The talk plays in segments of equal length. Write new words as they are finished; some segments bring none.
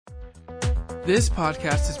This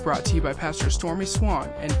podcast is brought to you by Pastor Stormy Swann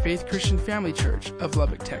and Faith Christian Family Church of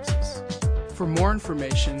Lubbock, Texas. For more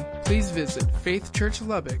information, please visit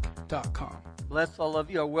faithchurchlubbock.com. Bless all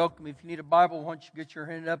of you. I welcome. If you need a Bible, why don't you get your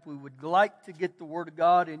hand up? We would like to get the Word of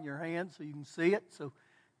God in your hand so you can see it. So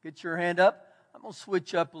get your hand up. I'm going to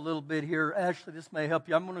switch up a little bit here. Actually, this may help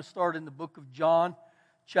you. I'm going to start in the book of John,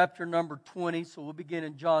 chapter number 20. So we'll begin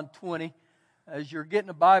in John 20. As you're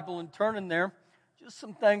getting a Bible and turning there, just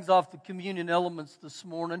some things off the communion elements this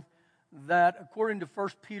morning that according to 1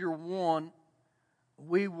 Peter 1,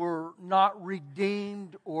 we were not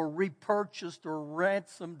redeemed or repurchased or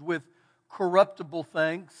ransomed with corruptible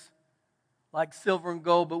things like silver and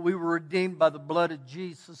gold, but we were redeemed by the blood of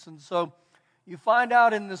Jesus. And so you find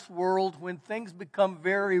out in this world when things become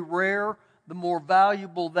very rare, the more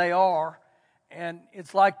valuable they are. And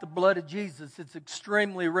it's like the blood of Jesus. It's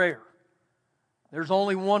extremely rare. There's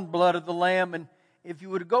only one blood of the Lamb. And if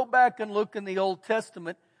you were to go back and look in the Old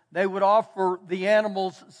Testament, they would offer the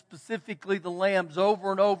animals, specifically the lambs,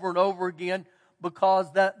 over and over and over again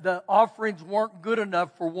because the offerings weren't good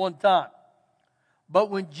enough for one time.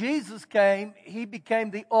 But when Jesus came, He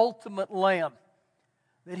became the ultimate lamb.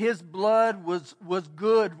 That His blood was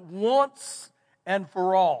good once and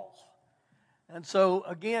for all. And so,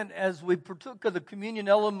 again, as we partook of the communion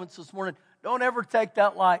elements this morning, don't ever take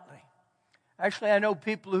that lightly. Actually, I know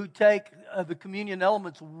people who take the communion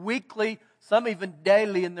elements weekly, some even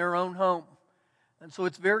daily in their own home. And so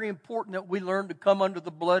it's very important that we learn to come under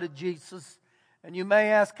the blood of Jesus. And you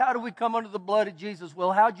may ask, how do we come under the blood of Jesus?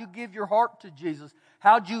 Well, how'd you give your heart to Jesus?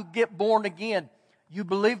 How'd you get born again? You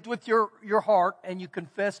believed with your heart and you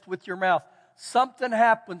confessed with your mouth. Something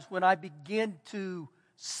happens when I begin to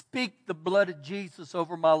speak the blood of Jesus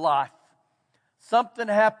over my life. Something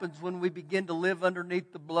happens when we begin to live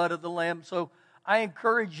underneath the blood of the Lamb. So I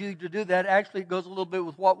encourage you to do that. Actually, it goes a little bit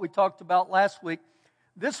with what we talked about last week.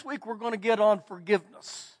 This week we're going to get on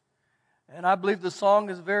forgiveness. And I believe the song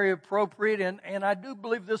is very appropriate. And I do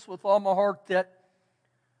believe this with all my heart that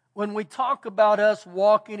when we talk about us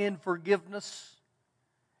walking in forgiveness,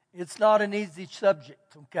 it's not an easy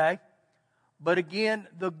subject, okay? But again,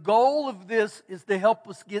 the goal of this is to help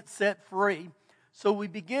us get set free. So we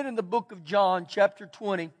begin in the book of John, chapter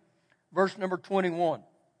 20, verse number 21.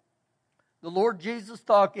 The Lord Jesus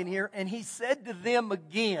talking here, and He said to them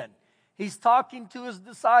again. He's talking to His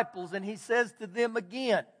disciples, and He says to them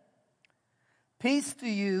again, "Peace to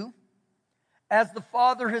you. As the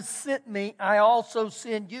Father has sent me, I also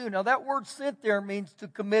send you." Now that word "sent" there means to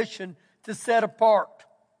commission, to set apart,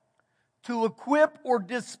 to equip or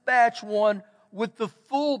dispatch one with the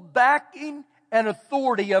full backing and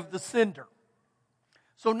authority of the sender.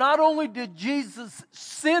 So not only did Jesus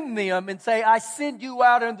send them and say, "I send you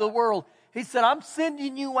out into the world," He said, "I'm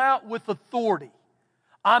sending you out with authority.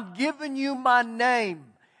 I'm giving you my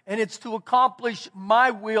name, and it's to accomplish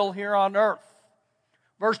my will here on earth."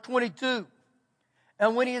 Verse 22,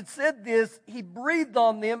 "And when He had said this, He breathed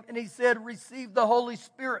on them, and He said, 'Receive the Holy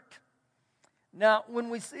Spirit.'" Now,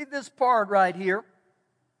 when we see this part right here,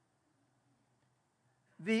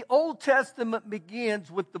 the Old Testament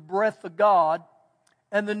begins with the breath of God,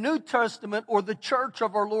 and the New Testament, or the church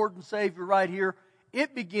of our Lord and Savior right here,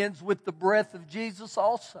 it begins with the breath of Jesus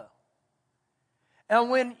also. And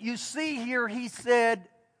when you see here, He said,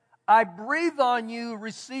 "I breathe on you,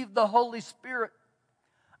 receive the Holy Spirit."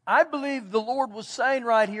 I believe the Lord was saying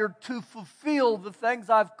right here, to fulfill the things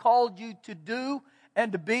I've called you to do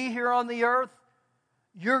and to be here on the earth,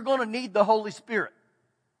 you're going to need the Holy Spirit.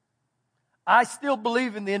 I still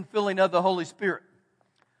believe in the infilling of the Holy Spirit.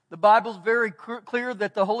 The Bible's very clear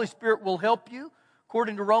that the Holy Spirit will help you.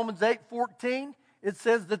 According to Romans 8:14, it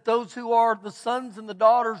says that those who are the sons and the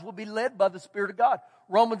daughters will be led by the Spirit of God.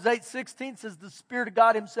 Romans 8:16 says the Spirit of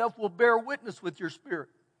God Himself will bear witness with your spirit.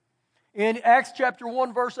 In Acts chapter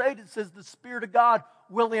 1 verse 8, it says the Spirit of God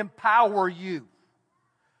will empower you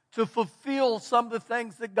to fulfill some of the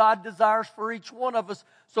things that God desires for each one of us.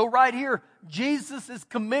 So right here, Jesus is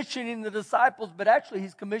commissioning the disciples, but actually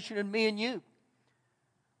He's commissioning me and you.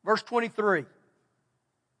 Verse 23,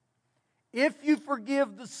 "If you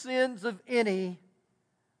forgive the sins of any,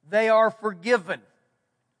 they are forgiven."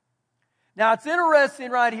 Now it's interesting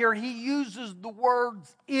right here, He uses the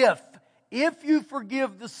words "if." If you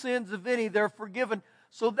forgive the sins of any, they're forgiven.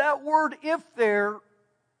 So that word "if" there,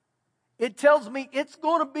 it tells me it's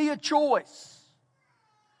going to be a choice.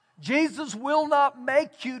 Jesus will not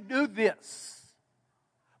make you do this,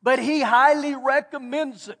 but He highly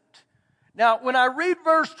recommends it. Now, when I read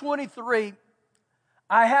verse 23,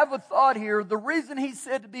 I have a thought here. The reason He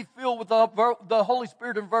said to be filled with the Holy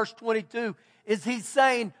Spirit in verse 22 is He's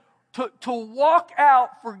saying, to walk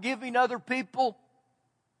out forgiving other people,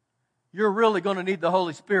 you're really going to need the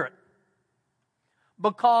Holy Spirit.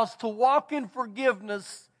 Because to walk in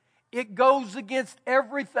forgiveness, it goes against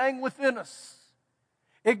everything within us.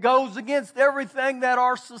 It goes against everything that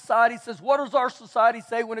our society says. What does our society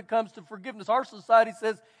say when it comes to forgiveness? Our society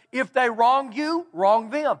says, if they wrong you, wrong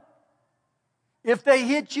them. If they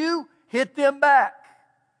hit you, hit them back.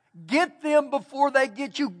 Get them before they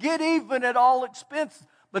get you. Get even at all expenses.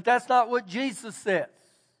 But that's not what Jesus says.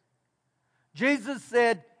 Jesus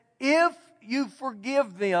said, if you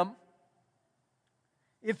forgive them,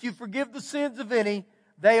 if you forgive the sins of any,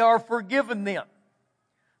 they are forgiven them.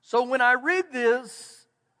 So when I read this,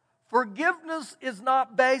 forgiveness is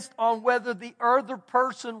not based on whether the other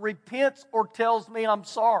person repents or tells me I'm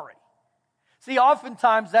sorry. See,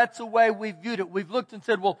 oftentimes that's the way we've viewed it. We've looked and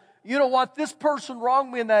said, well, you know what? This person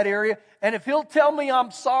wronged me in that area, and if he'll tell me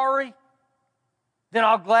I'm sorry, then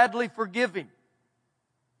I'll gladly forgive him.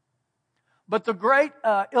 But the great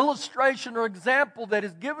illustration or example that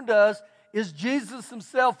is given to us is Jesus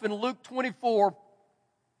himself in Luke 24.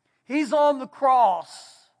 He's on the cross,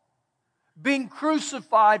 being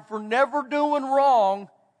crucified for never doing wrong.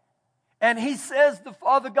 And he says to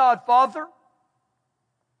Father God, Father,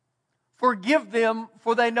 forgive them,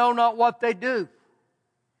 for they know not what they do.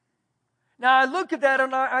 Now I look at that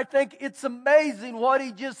and I think it's amazing what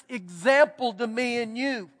he just exampled to me and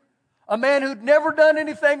you. A man who'd never done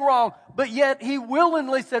anything wrong, but yet he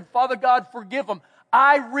willingly said, Father God, forgive them.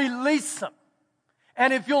 I release them.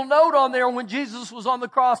 And if you'll note on there, when Jesus was on the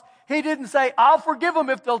cross, he didn't say, I'll forgive them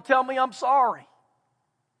if they'll tell me I'm sorry.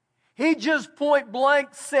 He just point blank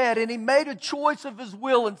said, and he made a choice of his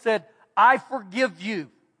will and said, I forgive you.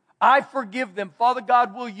 I forgive them. Father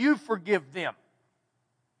God, will you forgive them?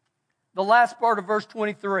 The last part of verse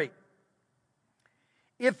 23.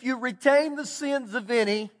 If you retain the sins of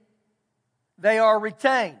any, they are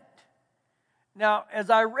retained. Now, as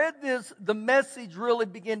I read this, the message really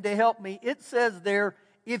began to help me. It says there,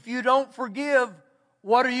 if you don't forgive,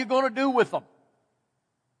 what are you going to do with them?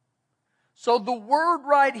 So the word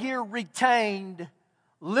right here, retained,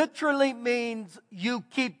 literally means you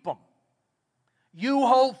keep them. You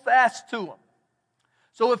hold fast to them.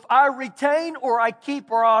 So if I retain or I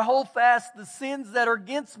keep or I hold fast the sins that are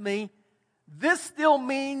against me, this still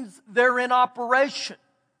means they're in operation.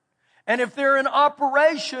 And if they're in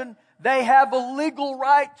operation, they have a legal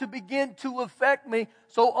right to begin to affect me.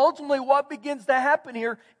 So ultimately what begins to happen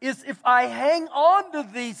here is if I hang on to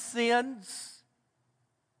these sins,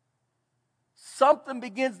 something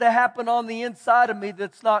begins to happen on the inside of me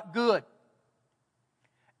that's not good.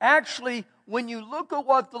 Actually, when you look at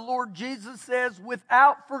what the Lord Jesus says,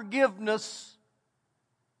 without forgiveness,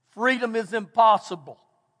 freedom is impossible.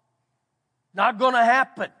 Not going to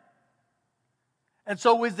happen. And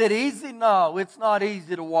so is it easy? No, it's not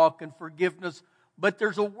easy to walk in forgiveness. But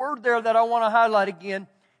there's a word there that I want to highlight again.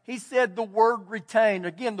 He said the word retain.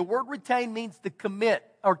 Again, the word retain means to commit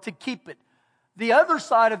or to keep it. The other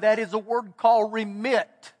side of that is a word called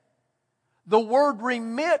remit. The word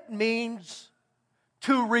remit means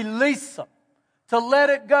to release them, to let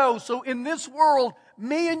it go. So in this world,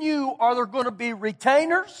 me and you are going to be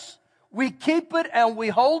retainers. We keep it and we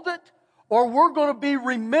hold it. Or we're going to be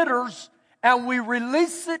remitters and we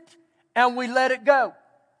release it and we let it go.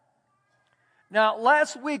 Now,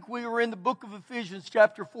 last week we were in the book of Ephesians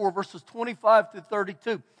chapter 4, verses 25 to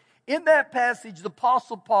 32. In that passage, the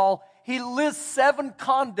Apostle Paul, he lists 7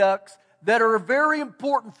 conducts that are very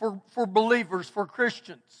important for believers, for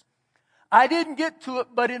Christians. I didn't get to it,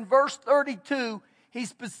 but in verse 32, he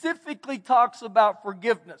specifically talks about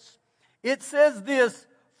forgiveness. It says this,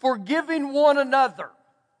 forgiving one another.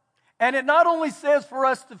 And it not only says for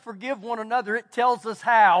us to forgive one another, it tells us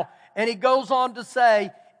how. And he goes on to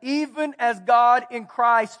say, even as God in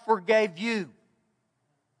Christ forgave you.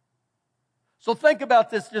 So think about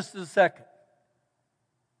this just a second.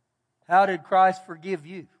 How did Christ forgive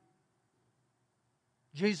you?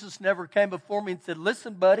 Jesus never came before me and said,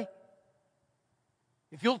 listen, buddy,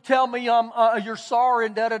 if you'll tell me you're sorry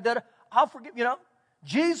and da-da-da-da, I'll forgive you.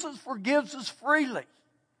 Jesus forgives us freely.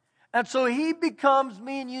 And so he becomes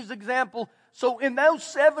me and you's example. So in those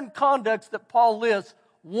 7 conducts that Paul lists,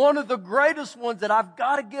 one of the greatest ones that I've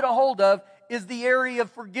got to get a hold of is the area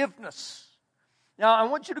of forgiveness. Now, I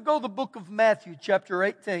want you to go to the book of Matthew, chapter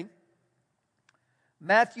 18.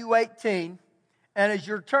 Matthew 18. And as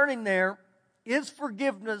you're turning there, is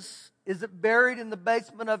forgiveness, is it buried in the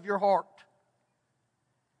basement of your heart?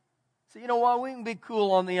 So you know what? We can be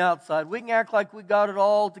cool on the outside. We can act like we got it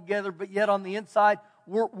all together, but yet on the inside,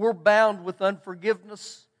 we're bound with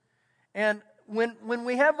unforgiveness. And when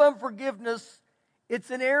we have unforgiveness, it's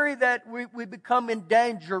an area that we become in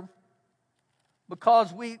danger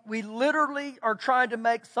because we literally are trying to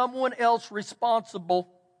make someone else responsible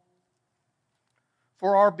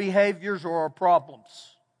for our behaviors or our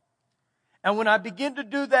problems. And when I begin to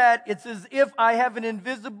do that, it's as if I have an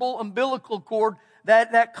invisible umbilical cord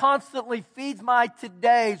that constantly feeds my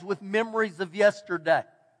todays with memories of yesterday.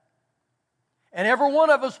 And every one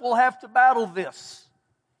of us will have to battle this.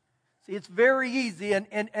 See, it's very easy.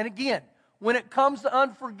 And again, when it comes to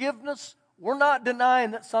unforgiveness, we're not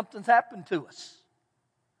denying that something's happened to us.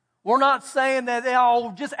 We're not saying that,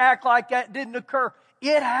 just act like that didn't occur.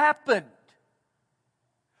 It happened.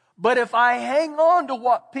 But if I hang on to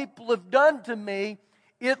what people have done to me,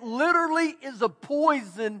 it literally is a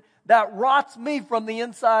poison that rots me from the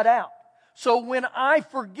inside out. So when I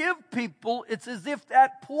forgive people, it's as if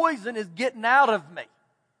that poison is getting out of me.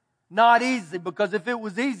 Not easy, because if it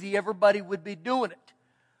was easy, everybody would be doing it.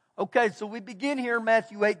 Okay, so we begin here in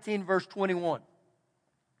Matthew 18, verse 21.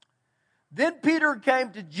 Then Peter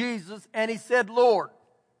came to Jesus and he said, Lord.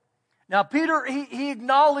 Now Peter, he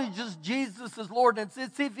acknowledges Jesus as Lord, and it's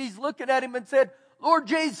as if he's looking at him and said, Lord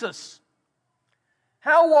Jesus,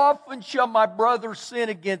 how often shall my brother sin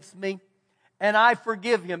against me and I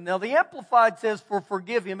forgive him? Now the Amplified says for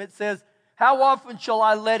forgive him, it says, how often shall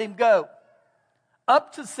I let him go?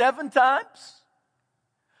 Up to 7 times?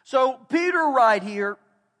 So Peter right here,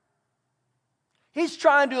 he's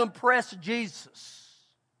trying to impress Jesus.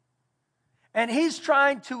 And he's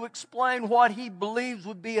trying to explain what he believes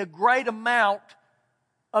would be a great amount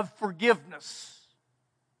of forgiveness.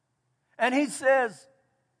 And he says,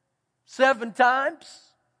 7 times?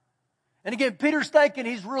 And again, Peter's thinking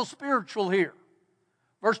he's real spiritual here.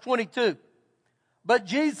 Verse 22. But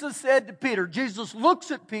Jesus said to Peter, Jesus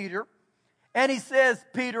looks at Peter, and he says,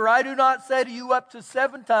 Peter, I do not say to you up to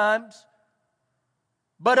 7 times,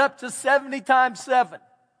 but up to 70 times 7.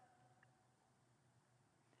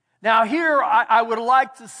 Now here, I would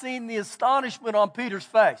like to see the astonishment on Peter's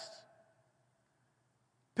face.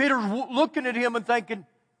 Peter's looking at him and thinking,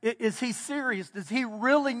 is he serious? Does he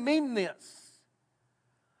really mean this?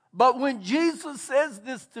 But when Jesus says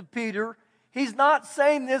this to Peter, he's not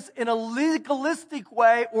saying this in a legalistic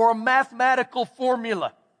way or a mathematical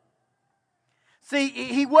formula. See,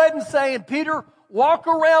 he wasn't saying, Peter, walk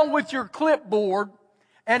around with your clipboard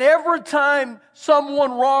and every time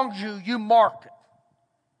someone wrongs you, you mark it.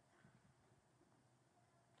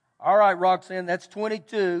 All right, Roxanne, that's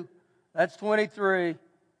 22. That's 23.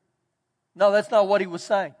 No, that's not what he was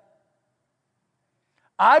saying.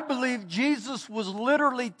 I believe Jesus was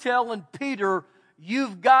literally telling Peter,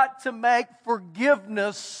 you've got to make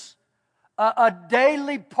forgiveness a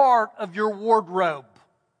daily part of your wardrobe.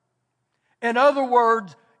 In other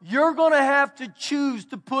words, you're going to have to choose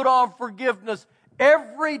to put on forgiveness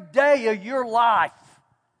every day of your life.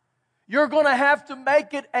 You're going to have to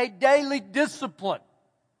make it a daily discipline.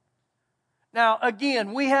 Now,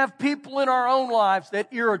 again, we have people in our own lives that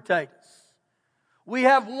irritate us. We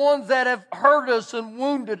have ones that have hurt us and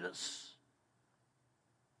wounded us.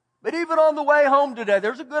 But even on the way home today,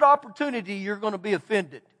 there's a good opportunity you're going to be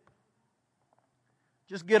offended.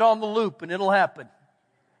 Just get on the loop and it'll happen.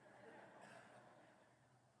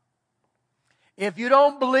 If you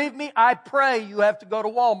don't believe me, I pray you have to go to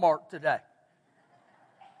Walmart today.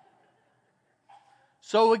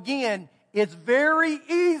 So again, it's very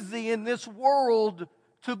easy in this world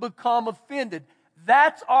to become offended.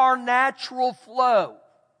 That's our natural flow,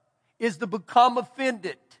 is to become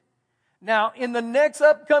offended. Now, in the next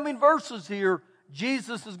upcoming verses here,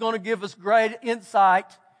 Jesus is going to give us great insight.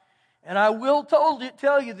 And I will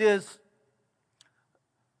tell you this.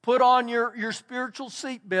 Put on your spiritual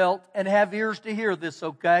seatbelt and have ears to hear this,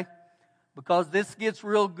 okay? Because this gets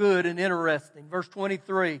real good and interesting. Verse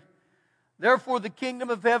 23. Therefore, the kingdom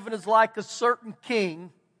of heaven is like a certain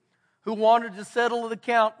king who wanted to settle an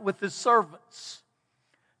account with his servants.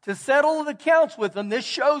 To settle the accounts with them, this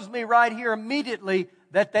shows me right here immediately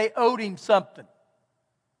that they owed him something.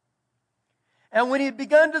 And when he had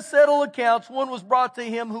begun to settle accounts, one was brought to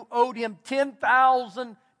him who owed him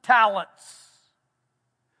 10,000 talents.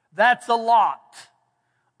 That's a lot.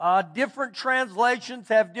 Different translations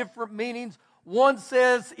have different meanings. One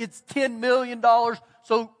says it's $10 million.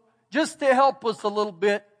 So just to help us a little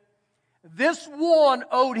bit, this one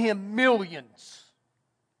owed him millions,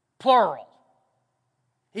 plural.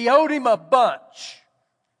 He owed him a bunch.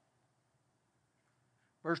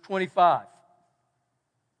 Verse 25.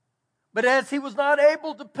 But as he was not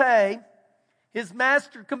able to pay, his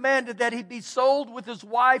master commanded that he be sold with his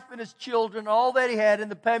wife and his children, all that he had, and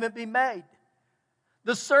the payment be made.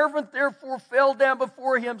 The servant therefore fell down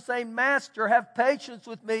before him, saying, Master, have patience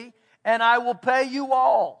with me, and I will pay you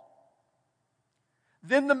all."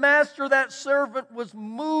 Then the master of that servant was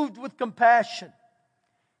moved with compassion.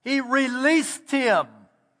 He released him.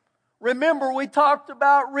 Remember, we talked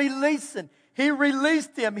about releasing. He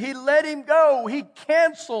released him. He let him go. He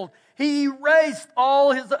canceled. He erased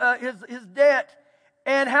all his debt.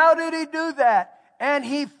 And how did he do that? And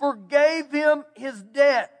he forgave him his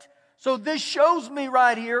debt. So this shows me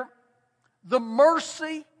right here the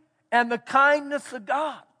mercy and the kindness of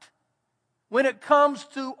God when it comes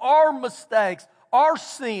to our mistakes, our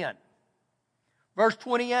sin. Verse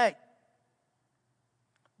 28.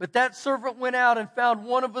 But that servant went out and found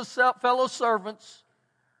one of his fellow servants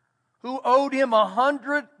who owed him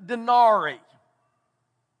 100 denarii.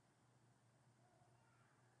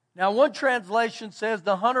 Now, one translation says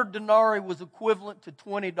the 100 denarii was equivalent to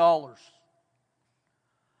 $20.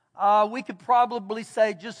 We could probably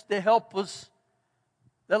say, just to help us,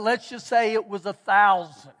 that let's just say it was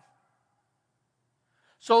 1,000.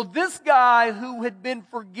 So this guy who had been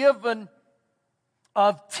forgiven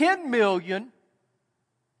of 10 million,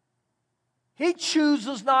 he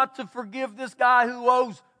chooses not to forgive this guy who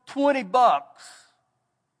owes $20.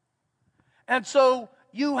 And so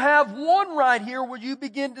you have one right here where you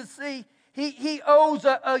begin to see he owes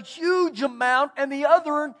a huge amount, and the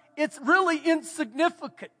other, it's really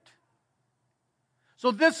insignificant.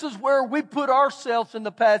 So this is where we put ourselves in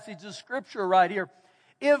the passage of Scripture right here.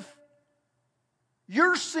 If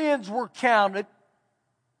your sins were counted,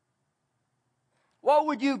 what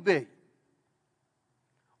would you be?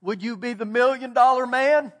 Would you be the $1 million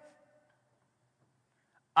man?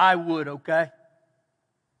 I would, okay?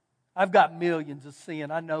 I've got millions of sin,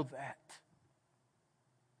 I know that.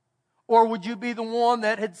 Or would you be the one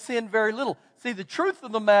that had sinned very little? See, the truth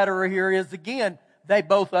of the matter here is, again, they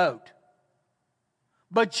both owed.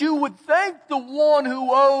 But you would think the one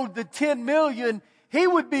who owed the 10 million, he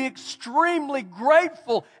would be extremely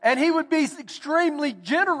grateful and he would be extremely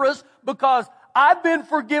generous because I've been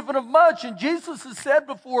forgiven of much. And Jesus has said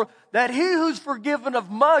before that he who's forgiven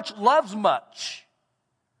of much loves much.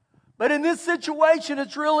 But in this situation,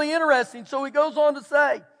 it's really interesting. So he goes on to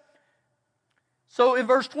say, so in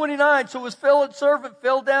verse 29, so his fellow servant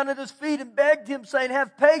fell down at his feet and begged him, saying,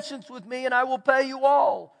 "Have patience with me and I will pay you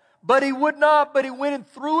all." But he would not, but he went and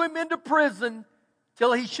threw him into prison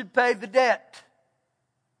till he should pay the debt.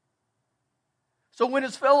 So when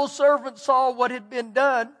his fellow servants saw what had been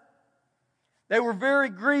done, they were very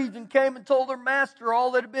grieved and came and told their master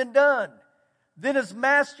all that had been done. Then his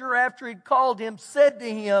master, after he'd called him, said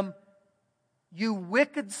to him, "You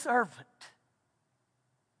wicked servant."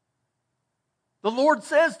 The Lord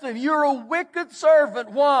says to him, "You're a wicked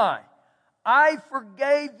servant." Why? "I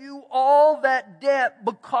forgave you all that debt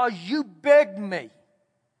because you begged me."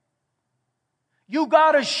 You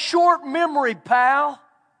got a short memory, pal.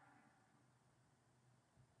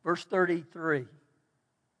 Verse 33.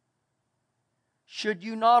 "Should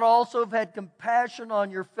you not also have had compassion on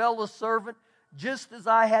your fellow servant, just as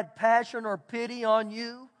I had passion or pity on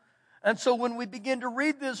you?" And so when we begin to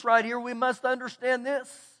read this right here, we must understand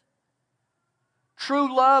this.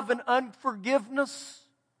 True love and unforgiveness,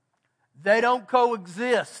 they don't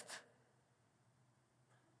coexist.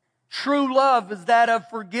 True love is that of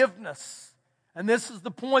forgiveness. And this is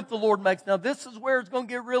the point the Lord makes. Now this is where it's going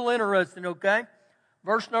to get real interesting, okay?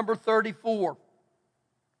 Verse number 34.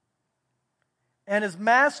 "And his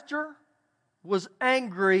master was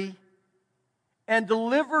angry and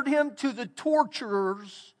delivered him to the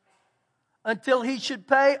torturers until he should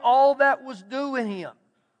pay all that was due in him."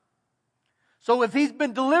 So if he's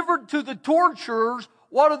been delivered to the torturers,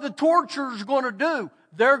 what are the torturers going to do?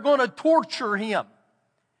 They're going to torture him.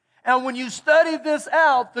 And when you study this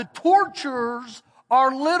out, the torturers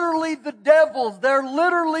are literally the devils. They're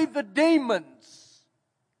literally the demons.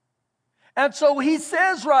 And so he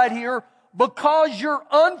says right here, because your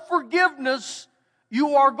unforgiveness,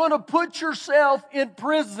 you are going to put yourself in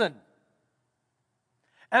prison.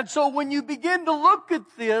 And so when you begin to look at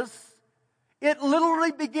this, it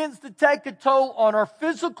literally begins to take a toll on our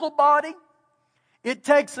physical body. It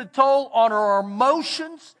takes a toll on our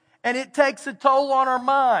emotions, and it takes a toll on our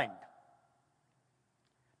mind.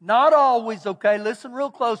 Not always, okay? Listen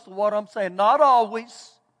real close to what I'm saying. Not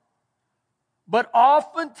always, but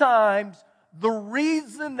oftentimes the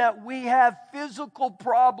reason that we have physical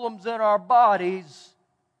problems in our bodies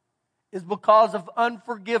is because of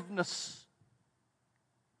unforgiveness.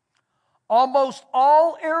 Almost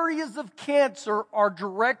all areas of cancer are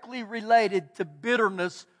directly related to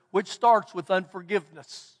bitterness, which starts with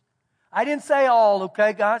unforgiveness. I didn't say all,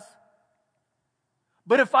 okay, guys?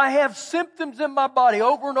 But if I have symptoms in my body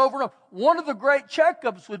over and over and over, one of the great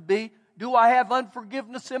checkups would be, Do I have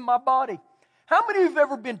unforgiveness in my body? How many of you have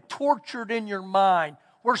ever been tortured in your mind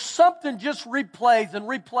where something just replays and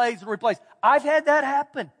replays and replays? I've had that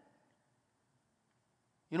happen.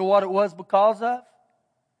 You know what it was because of?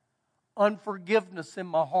 Unforgiveness in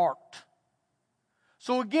my heart.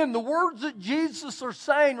 So again, the words that Jesus are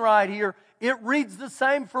saying right here, it reads the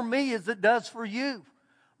same for me as it does for you.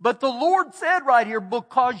 But the Lord said right here,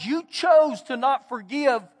 because you chose to not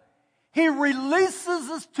forgive, He releases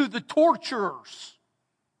us to the torturers.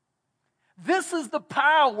 This is the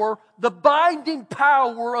power, the binding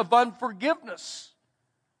power of unforgiveness.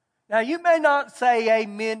 Now you may not say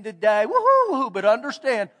amen today, woohoo, but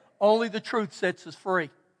understand, only the truth sets us free.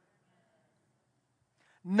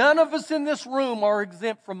 None of us in this room are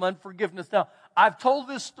exempt from unforgiveness. Now, I've told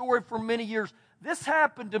this story for many years. This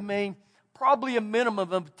happened to me probably a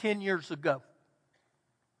minimum of 10 years ago.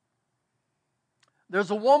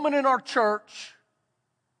 There's a woman in our church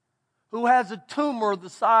who has a tumor the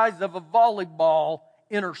size of a volleyball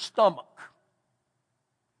in her stomach.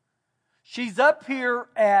 She's up here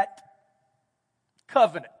at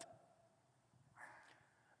Covenant,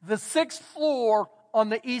 the 6th floor on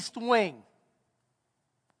the east wing.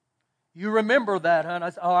 You remember that, huh? And I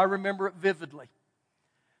said, I remember it vividly.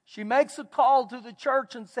 She makes a call to the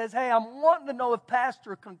church and says, hey, I'm wanting to know if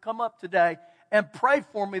Pastor can come up today and pray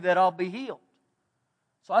for me that I'll be healed.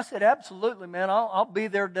 So I said, absolutely, man, I'll be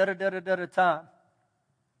there time.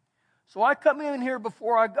 So I come in here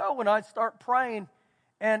before I go and I start praying.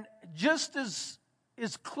 And just as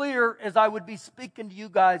clear as I would be speaking to you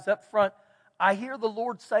guys up front, I hear the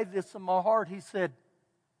Lord say this in my heart. He said,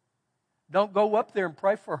 don't go up there and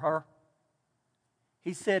pray for her.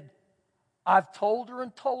 He said, I've told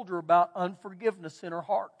her about unforgiveness in her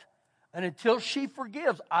heart. And until she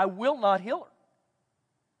forgives, I will not heal her.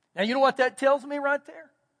 Now, you know what that tells me right there?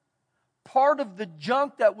 Part of the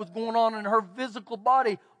junk that was going on in her physical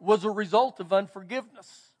body was a result of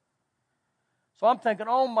unforgiveness. So I'm thinking,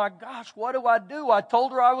 oh my gosh, what do? I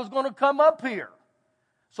told her I was going to come up here.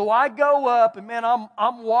 So I go up and man,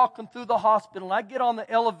 I'm walking through the hospital and I get on the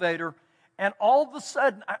elevator and all of a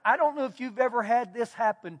sudden, I don't know if you've ever had this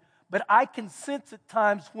happen, but I can sense at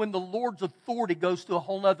times when the Lord's authority goes to a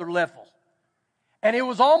whole nother level. And it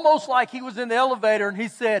was almost like He was in the elevator and He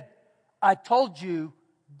said, I told you,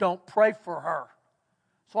 don't pray for her.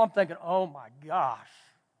 So I'm thinking, oh my gosh.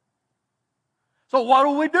 So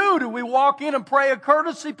what do? Do we walk in and pray a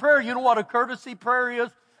courtesy prayer? You know what a courtesy prayer is?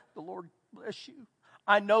 The Lord bless you.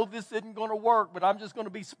 I know this isn't going to work, but I'm just going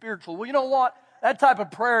to be spiritual. Well, you know what? That type of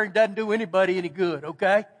praying doesn't do anybody any good,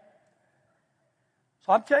 okay?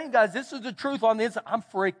 So I'm telling you guys, this is the truth on the inside. I'm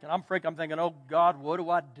freaked. I'm thinking, oh God, what do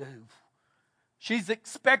I do? She's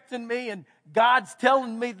expecting me and God's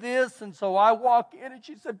telling me this. And so I walk in and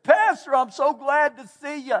she said, Pastor, I'm so glad to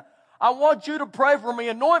see you. I want you to pray for me.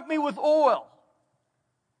 Anoint me with oil.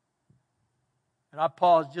 And I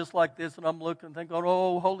paused just like this and I'm looking and thinking,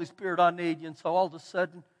 oh, Holy Spirit, I need you. And so all of a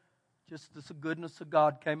sudden, just this goodness of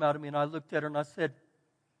God came out of me. And I looked at her and I said,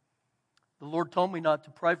 the Lord told me not to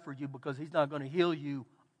pray for you because He's not going to heal you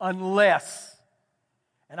unless.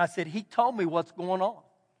 And I said, He told me what's going on.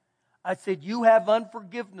 I said, you have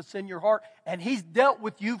unforgiveness in your heart and He's dealt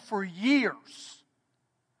with you for years.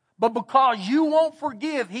 But because you won't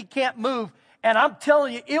forgive, He can't move. And I'm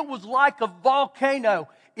telling you, it was like a volcano.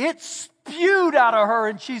 It spewed out of her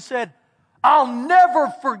and she said, I'll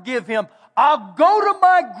never forgive him. I'll go to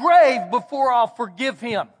my grave before I'll forgive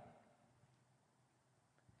him.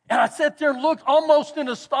 And I sat there and looked almost in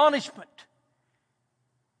astonishment.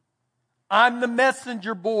 I'm the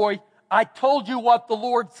messenger, boy. I told you what the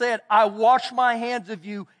Lord said. I wash my hands of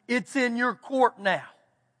you. It's in your court now.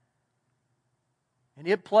 And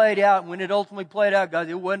it played out. And when it ultimately played out, guys,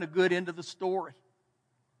 it wasn't a good end of the story.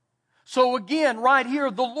 So again, right here,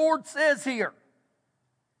 the Lord says here,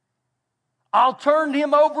 I'll turn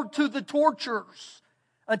him over to the torturers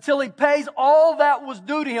until he pays all that was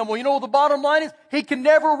due to him. Well, you know what the bottom line is? He can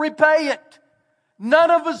never repay it.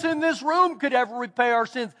 None of us in this room could ever repay our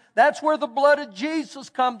sins. That's where the blood of Jesus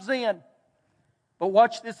comes in. But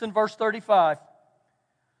watch this in verse 35.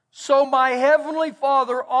 So my heavenly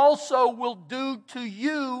Father also will do to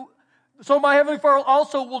you. So my heavenly Father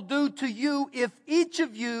also will do to you if each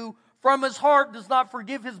of you from his heart does not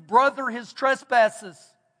forgive his brother his trespasses.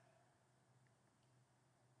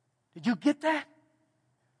 Did you get that?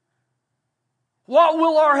 What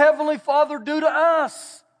will our Heavenly Father do to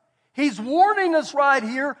us? He's warning us right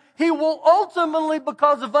here. He will ultimately,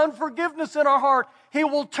 because of unforgiveness in our heart, He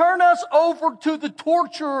will turn us over to the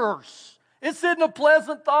torturers. It's not a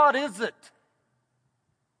pleasant thought, is it?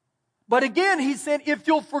 But again, he said, if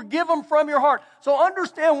you'll forgive them from your heart. So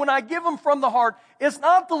understand, when I give them from the heart, it's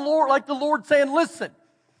not the Lord, like the Lord saying, listen,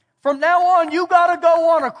 from now on, you got to go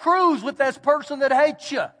on a cruise with this person that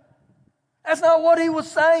hates you. That's not what he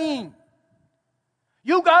was saying.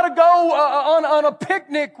 You got to go on a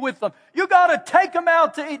picnic with them. You got to take them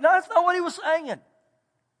out to eat. No, that's not what he was saying.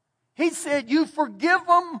 He said, you forgive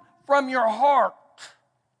them from your heart.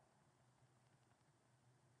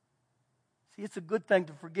 See, it's a good thing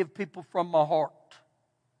to forgive people from my heart.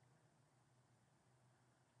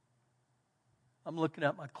 I'm looking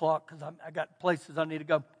at my clock because I got places I need to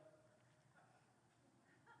go.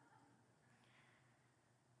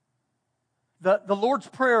 The Lord's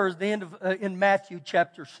Prayer is the end of in Matthew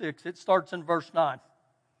chapter 6. It starts in verse 9.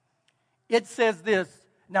 It says this.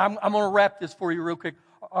 Now I'm going to wrap this for you real quick.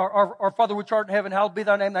 Our Father which art in heaven, hallowed be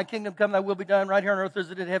thy name. Thy kingdom come, thy will be done right here on earth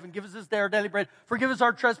as it is in heaven. Give us this day our daily bread. Forgive us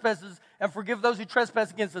our trespasses and forgive those who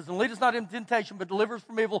trespass against us. And lead us not into temptation, but deliver us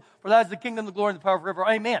from evil. For thine is the kingdom, the glory, and the power forever.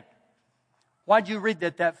 Amen. Why'd you read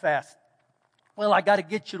that fast? Well, I got to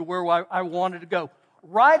get you to where I wanted to go.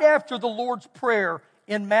 Right after the Lord's Prayer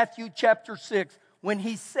in Matthew chapter 6, when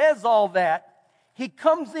he says all that, he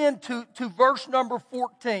comes into verse number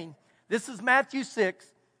 14. This is Matthew 6,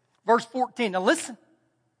 verse 14. Now listen.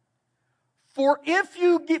 For if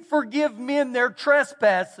you forgive men their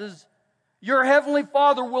trespasses, your heavenly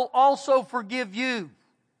Father will also forgive you.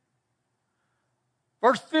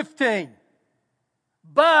 Verse 15.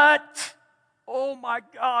 But, oh my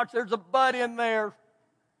gosh, there's a but in there.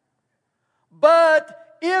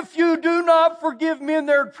 But if you do not forgive men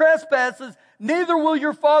their trespasses, neither will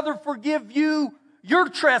your Father forgive you your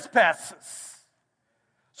trespasses.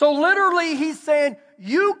 So literally he's saying,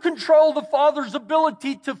 you control the Father's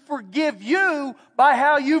ability to forgive you by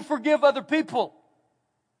how you forgive other people.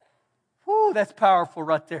 Whew, that's powerful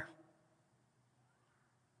right there.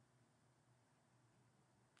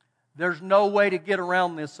 There's no way to get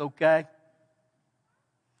around this, okay?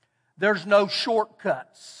 There's no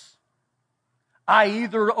shortcuts. I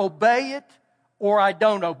either obey it or I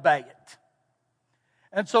don't obey it.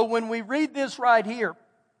 And so when we read this right here,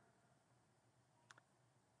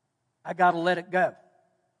 I got to let it go.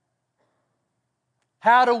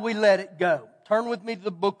 How do we let it go? Turn with me to the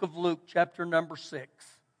book of Luke, chapter number 6.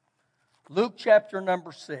 Luke, chapter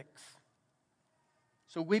number 6.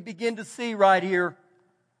 So we begin to see right here,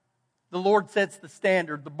 the Lord sets the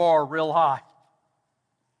standard, the bar, real high.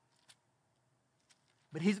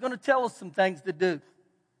 But He's going to tell us some things to do.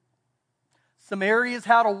 Some areas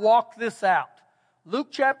how to walk this out. Luke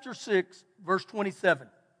chapter 6, verse 27.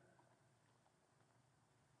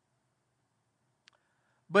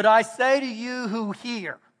 But I say to you who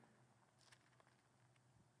hear.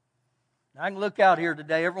 Now I can look out here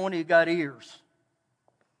today. Every one of you got ears.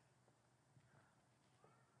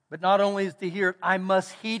 But not only is to hear it, I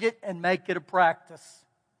must heed it and make it a practice.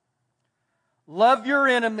 Love your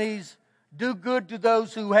enemies. Do good to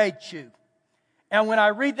those who hate you. And when I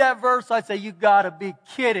read that verse, I say, you got to be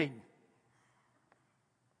kidding.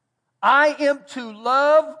 I am to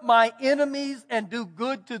love my enemies and do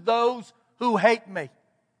good to those who hate me.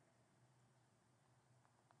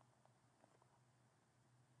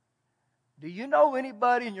 Do you know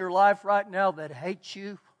anybody in your life right now that hates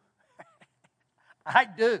you? I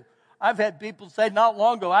do. I've had people say not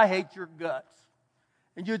long ago, I hate your guts.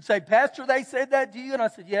 And you'd say, Pastor, they said that to you? And I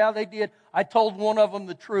said, yeah, they did. I told one of them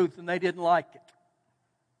the truth and they didn't like it.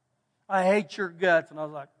 I hate your guts. And I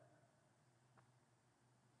was like,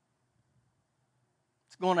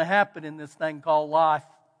 it's going to happen in this thing called life.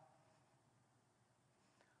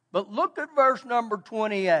 But look at verse number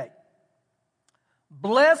 28.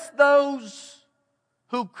 Bless those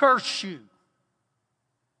who curse you.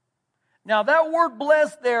 Now that word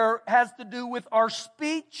bless there has to do with our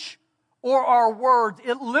speech or our words.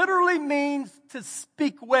 It literally means to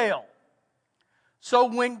speak well. So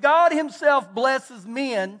when God Himself blesses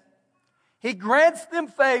men, He grants them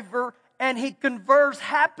favor and He confers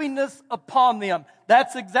happiness upon them.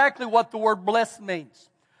 That's exactly what the word bless means.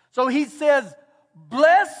 So He says,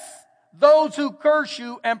 bless those who curse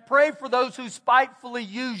you and pray for those who spitefully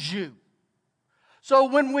use you. So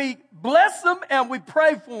when we bless them and we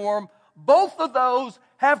pray for them, both of those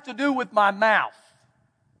have to do with my mouth.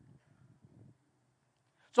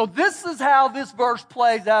 So this is how this verse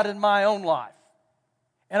plays out in my own life.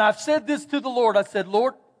 And I've said this to the Lord. I said,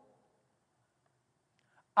 Lord,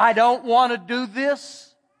 I don't want to do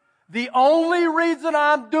this. The only reason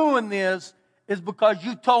I'm doing this is because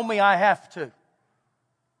you told me I have to.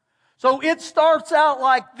 So it starts out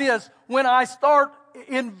like this. When I start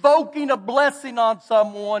invoking a blessing on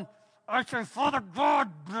someone, I say, Father God,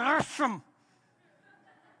 bless them.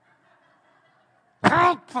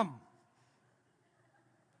 help them.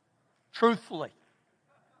 Truthfully.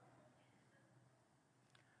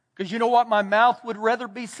 Because you know what my mouth would rather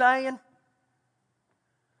be saying?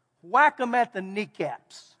 Whack them at the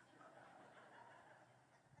kneecaps.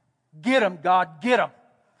 Get them, God, get them.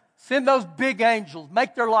 Send those big angels.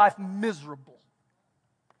 Make their life miserable.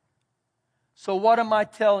 So what am I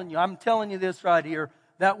telling you? I'm telling you this right here.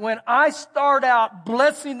 That when I start out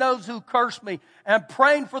blessing those who curse me and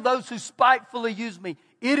praying for those who spitefully use me,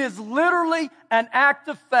 it is literally an act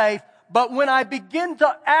of faith. But when I begin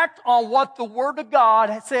to act on what the Word of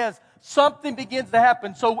God says, something begins to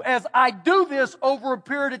happen. So as I do this over a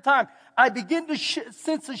period of time, I begin to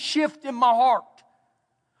sense a shift in my heart.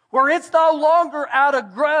 Where it's no longer out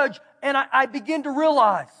of grudge, and I begin to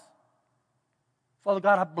realize, Father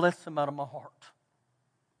God, I bless them out of my heart.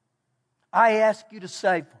 I ask you to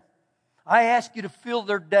save them. I ask you to fill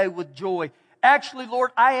their day with joy. Actually,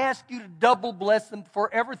 Lord, I ask you to double bless them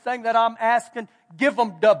for everything that I'm asking. Give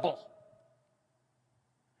them double.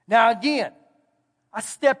 Now again, I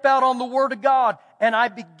step out on the Word of God and I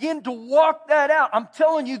begin to walk that out. I'm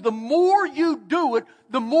telling you, the more you do it,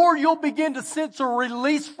 the more you'll begin to sense a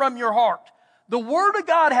release from your heart. The Word of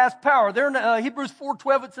God has power. There in Hebrews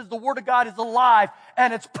 4:12 it says the Word of God is alive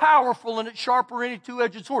and it's powerful and it's sharper than any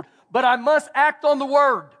two-edged sword. But I must act on the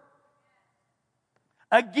Word.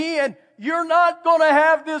 Again, you're not going to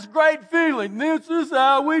have this great feeling. This is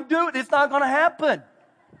how we do it. It's not going to happen.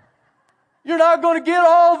 You're not going to get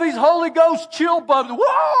all these Holy Ghost chill bumps.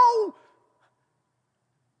 Whoa!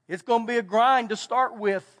 It's going to be a grind to start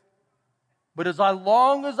with. But as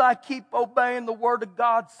long as I keep obeying the Word of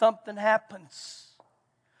God, something happens.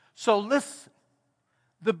 So listen,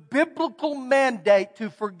 the biblical mandate to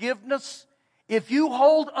forgiveness, if you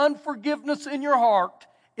hold unforgiveness in your heart,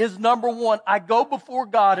 is number one. I go before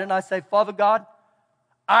God and I say, Father God,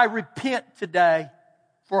 I repent today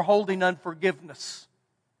for holding unforgiveness.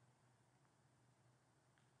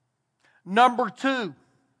 Number two,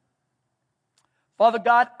 Father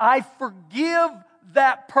God, I forgive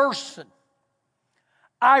that person.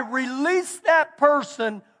 I release that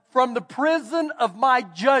person from the prison of my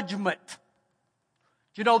judgment.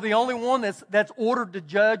 Do you know the only one that's ordered to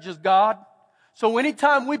judge is God? So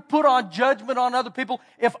anytime we put on judgment on other people,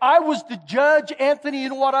 if I was to judge Anthony, you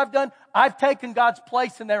know what I've done? I've taken God's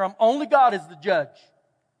place in there. Only God is the judge.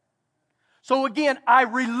 So again, I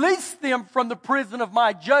release them from the prison of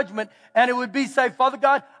my judgment, and it would be say, Father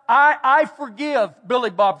God, I forgive Billy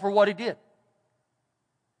Bob for what he did.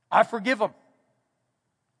 I forgive him.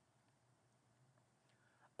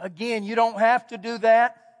 Again, you don't have to do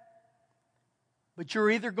that, but you're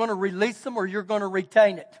either going to release them or you're going to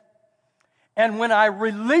retain it. And when I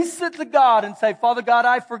release it to God and say, Father God,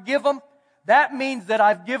 I forgive them, that means that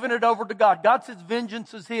I've given it over to God. God says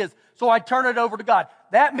vengeance is His, so I turn it over to God.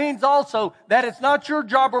 That means also that it's not your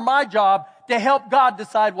job or my job to help God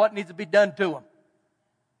decide what needs to be done to him.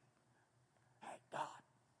 Hey, God.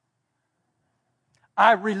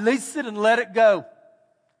 I release it and let it go.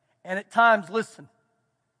 And at times, listen,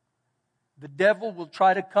 the devil will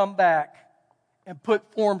try to come back and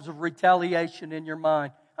put forms of retaliation in your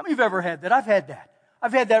mind. How many of you have ever had that? I've had that.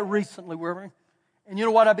 I've had that recently. And you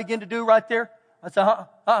know what I begin to do right there? I say,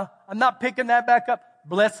 I'm not picking that back up.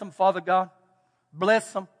 Bless them, Father God.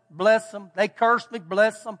 Bless them. Bless them. They cursed me.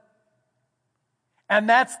 Bless them. And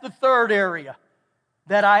that's the third area.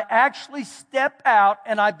 That I actually step out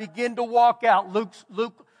and I begin to walk out. Luke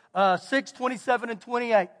 6:27 and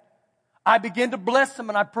 28. I begin to bless them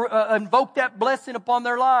and I invoke that blessing upon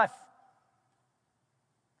their life.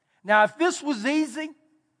 Now, if this was easy,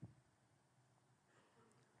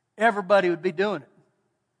 everybody would be doing it.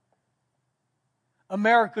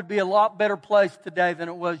 America would be a lot better place today than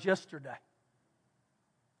it was yesterday.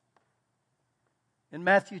 In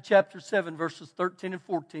Matthew chapter 7, verses 13 and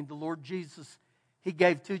 14, the Lord Jesus, He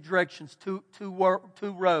gave two directions, two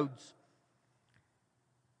roads.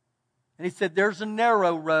 And He said, there's a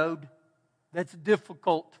narrow road that's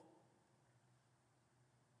difficult,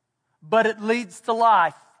 but it leads to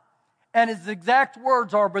life. And His exact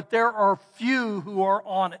words are, but there are few who are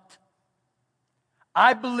on it.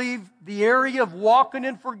 I believe the area of walking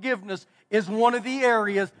in forgiveness is one of the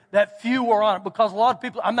areas that few are on it. Because a lot of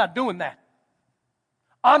people, I'm not doing that.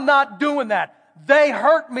 I'm not doing that. They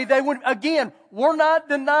hurt me. Again, we're not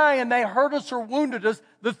denying they hurt us or wounded us.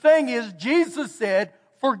 The thing is, Jesus said,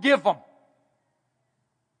 forgive them.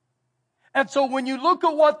 And so when you look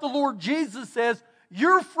at what the Lord Jesus says,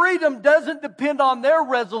 your freedom doesn't depend on their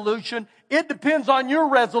resolution. It depends on your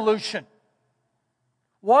resolution.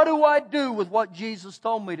 What do I do with what Jesus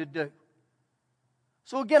told me to do?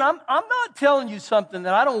 So again, I'm not telling you something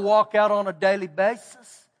that I don't walk out on a daily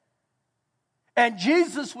basis. And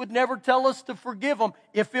Jesus would never tell us to forgive them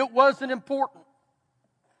if it wasn't important.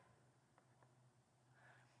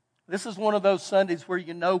 This is one of those Sundays where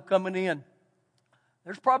you know coming in,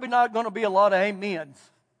 there's probably not going to be a lot of amens.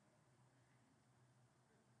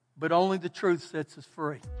 But only the truth sets us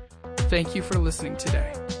free. Thank you for listening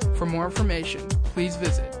today. For more information, please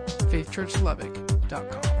visit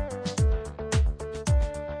faithchurchlubbock.com.